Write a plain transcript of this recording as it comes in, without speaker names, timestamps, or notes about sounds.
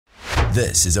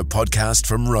This is a podcast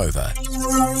from Rover.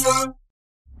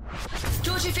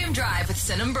 George FM Drive with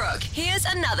Sin and Brooke. Here's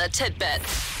another tidbit.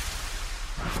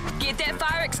 Get that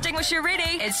fire extinguisher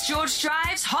ready. It's George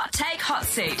Drive's Hot Take Hot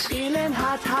Seat. Feeling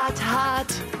hot, hot,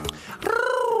 hot.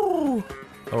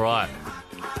 All right.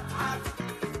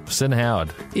 Sin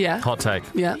Howard. Yeah. Hot take.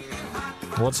 Yeah.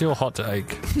 What's your hot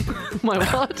take? My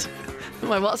what?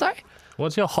 My what, sorry?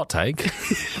 What's your hot take?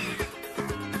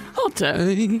 Hot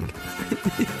take.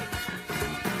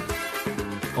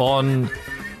 On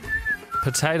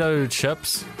potato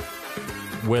chips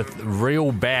with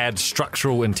real bad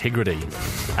structural integrity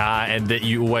and that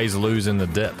you always lose in the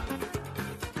dip.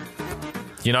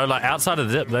 You know, like outside of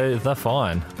the dip, they're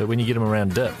fine. But when you get them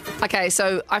around dip. Okay,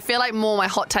 so I feel like more my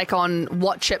hot take on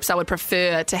what chips I would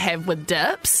prefer to have with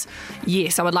dips.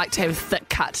 Yes, I would like to have thick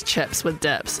cut chips with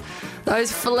dips.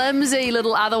 Those flimsy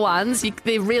little other ones,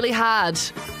 they're really hard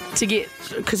to get,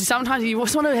 because sometimes you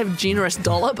just want to have generous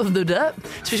dollop of the dip,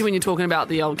 especially when you're talking about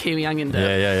the old kiwi onion dip.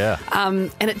 Yeah.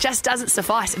 And it just doesn't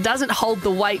suffice. It doesn't hold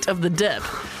the weight of the dip.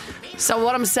 So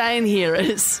what I'm saying here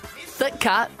is thick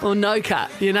cut or no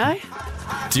cut, you know?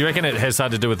 Do you reckon it has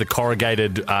something to do with the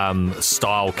corrugated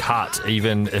style cut,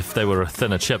 even if they were a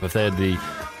thinner chip? If they had the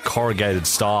corrugated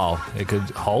style, it could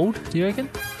hold, do you reckon?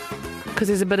 Because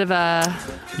there's a bit of a...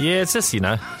 Yeah, it's just,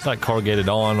 it's like corrugated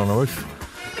iron on a roof.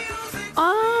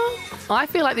 I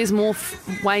feel like there's more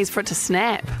ways for it to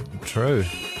snap. True.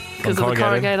 Because of the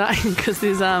corrugated iron, because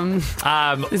there's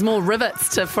more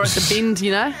rivets for it to bend,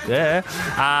 you know? Yeah.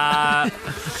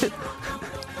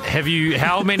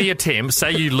 How many attempts,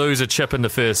 say you lose a chip in the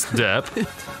first dip,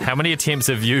 how many attempts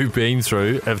have you been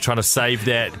through of trying to save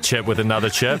that chip with another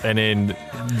chip and then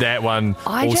that one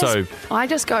I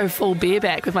just go full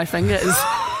bareback with my fingers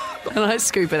and I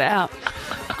scoop it out.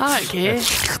 I don't care.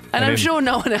 And I'm sure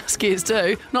no one else cares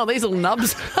too. Not these little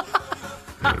nubs.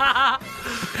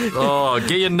 Oh,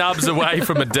 get your nubs away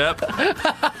from a dip.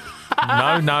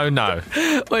 No.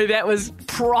 Wait, that was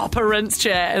proper rinse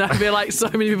chat, and I feel like so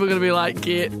many people are going to be like,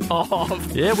 get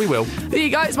off. Yeah, we will. There you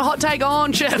go, it's my hot take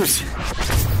on chips.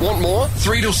 Want more?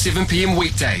 3 till 7 p.m.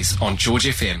 weekdays on George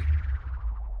FM.